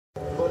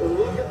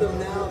them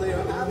now. They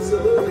are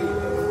absolutely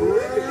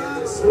ripping in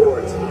this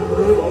sport.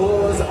 Well,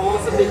 what was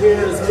awesome to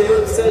hear is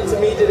Caleb said to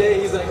me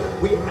today, he's like,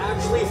 we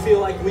actually feel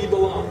like we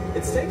belong.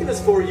 It's taken us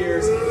 4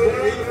 years,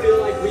 but we feel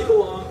like we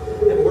belong,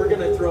 and we're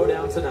going to throw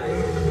down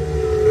tonight.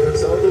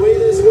 So the way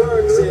this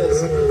works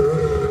is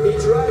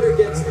each rider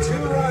gets 2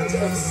 runs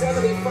of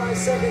 75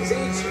 seconds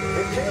each,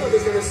 and Caleb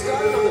is going to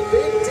start on the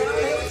big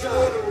downhill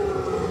jump.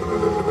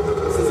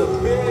 This is a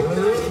big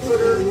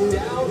 90-footer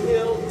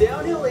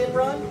downhill in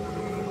run.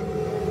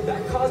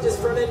 That caused his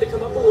front end to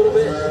come up a little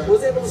bit,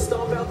 was able to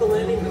stomp out the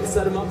landing and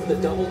set him up for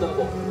the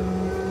double-double.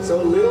 So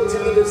a little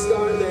tentative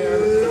start there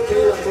for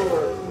Caleb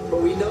Moore,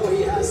 but we know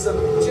he has some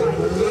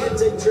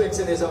gigantic tricks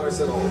in his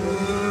arsenal.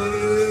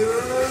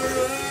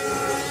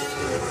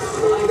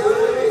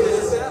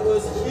 That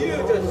was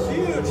huge, a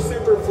huge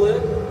super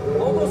flip,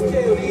 almost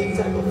KOD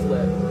type of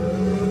flip.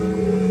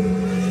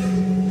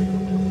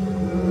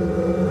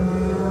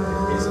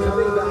 He's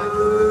coming back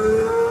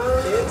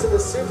into the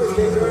super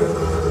kicker.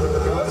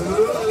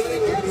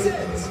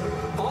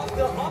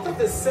 Off of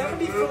the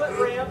 70-foot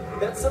ramp,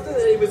 that's something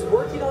that he was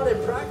working on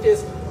in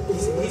practice.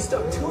 He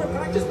stuck 2 in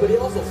practice, but he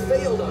also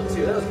failed on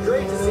 2. That was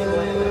great to see him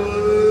land that.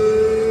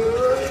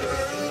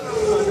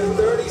 Under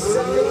 30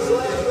 seconds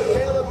left, but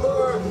Caleb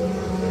Moore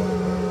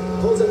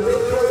pulls a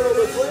big corner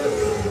over flip.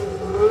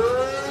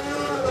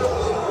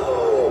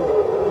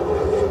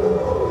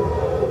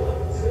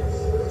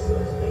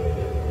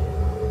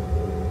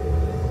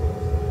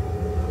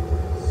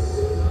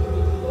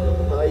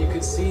 You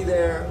could see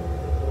there,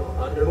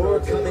 Moore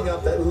coming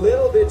up that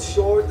little bit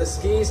short, the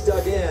skis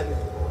dug in.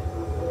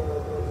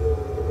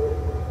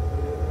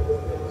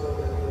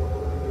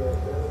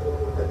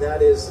 And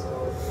that is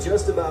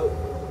just about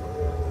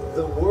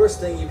the worst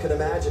thing you can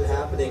imagine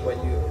happening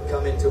when you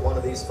come into one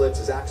of these flips,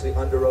 is actually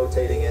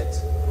under-rotating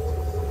it.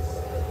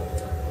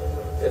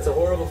 It's a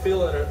horrible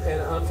feeling,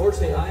 and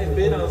unfortunately I've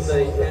been on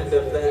the end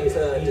of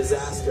that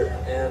disaster,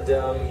 and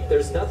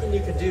there's nothing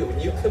you can do. When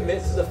you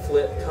commit to the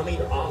flip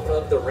coming off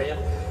of the ramp,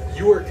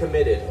 you are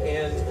committed,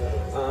 and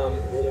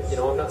you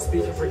know, I'm not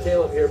speaking for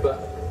Caleb here, but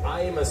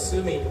I am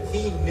assuming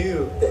he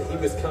knew that he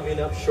was coming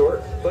up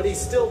short, but he's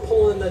still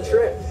pulling the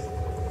trick.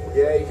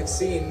 Yeah, you can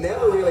see he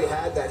never really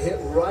had that hit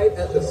right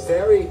at the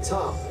very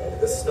top.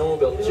 The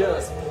Snowmobile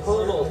just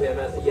pummeled him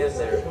at the end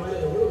there.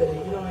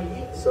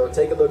 So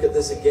take a look at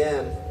this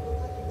again.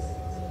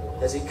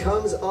 As he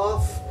comes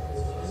off,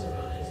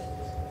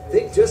 I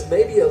think just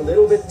maybe a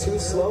little bit too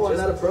slow on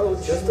that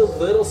approach. Just a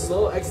little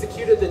slow,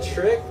 executed the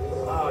trick.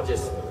 Oh,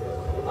 just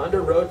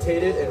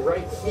under-rotated, and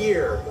right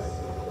here,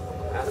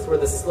 that's where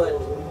the sled,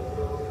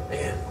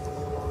 man,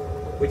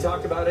 we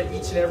talk about it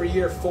each and every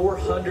year,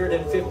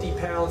 450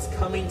 pounds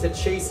coming to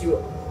chase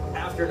you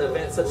after an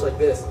event such like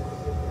this.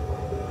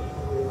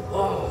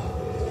 Oh.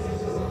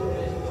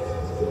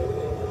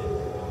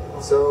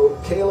 So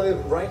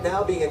Caleb right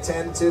now being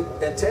attended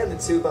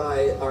to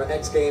by our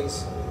X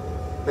Games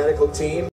medical team.